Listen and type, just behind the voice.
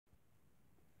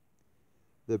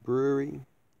the brewery,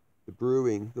 the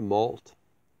brewing, the malt,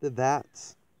 the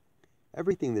vats,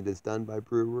 everything that is done by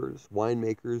brewers,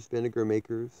 winemakers,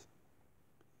 vinegar-makers,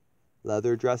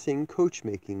 leather dressing, coach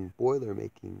making, boiler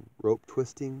making, rope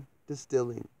twisting,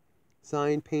 distilling,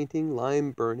 sign painting,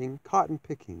 lime burning, cotton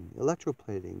picking,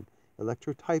 electroplating,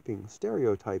 electrotyping,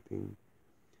 stereotyping,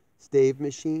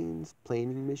 stave-machines,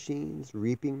 planing machines,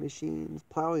 reaping machines,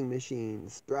 ploughing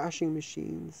machines, thrashing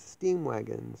machines, steam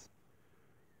wagons,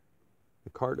 the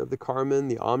cart of the carman,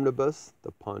 the omnibus,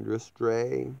 the ponderous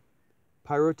dray,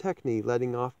 Pyrotechny,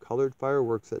 letting off colored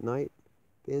fireworks at night,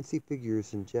 fancy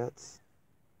figures and jets,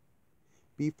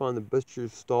 beef on the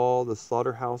butcher's stall, the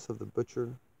slaughterhouse of the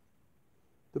butcher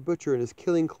in his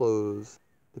killing clothes,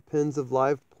 the pens of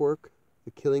live pork,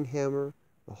 the killing hammer,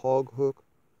 the hog-hook,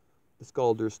 the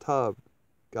scalder's tub,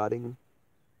 gutting,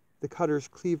 the cutter's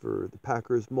cleaver, the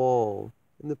packer's maul,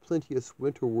 and the plenteous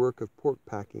winterwork of pork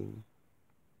packing.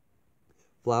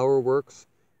 Flour works,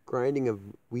 grinding of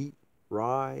wheat,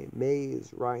 rye,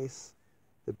 maize, rice,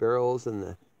 the barrels and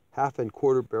the half and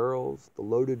quarter barrels, the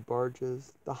loaded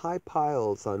barges, the high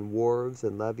piles on wharves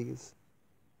and levees,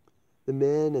 the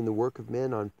men and the work of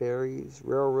men on ferries,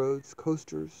 railroads,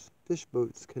 coasters, fish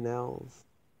boats, canals,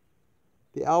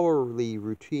 the hourly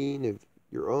routine of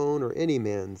your own or any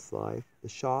man's life, the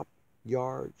shop,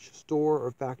 yard, store, or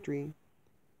factory.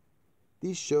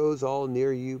 These shows all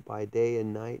near you by day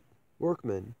and night.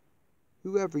 Workmen,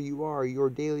 whoever you are,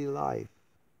 your daily life.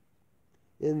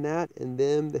 In that and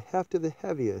them the heft of the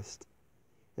heaviest,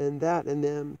 and that and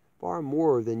them far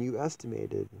more than you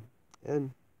estimated,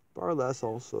 and far less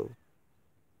also.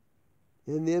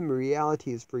 In them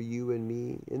realities for you and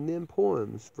me, in them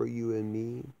poems for you and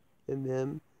me, in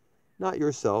them, not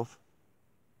yourself.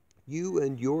 You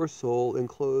and your soul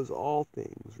enclose all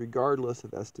things, regardless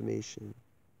of estimation.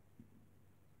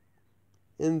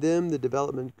 In them the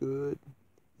development good,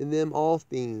 in them all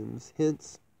themes,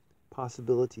 hints,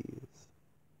 possibilities.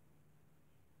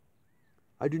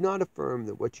 I do not affirm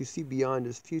that what you see beyond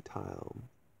is futile.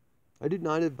 I do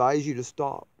not advise you to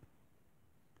stop.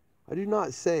 I do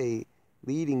not say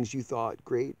leadings you thought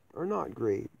great are not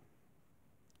great.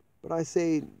 But I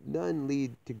say none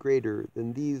lead to greater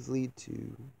than these lead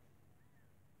to.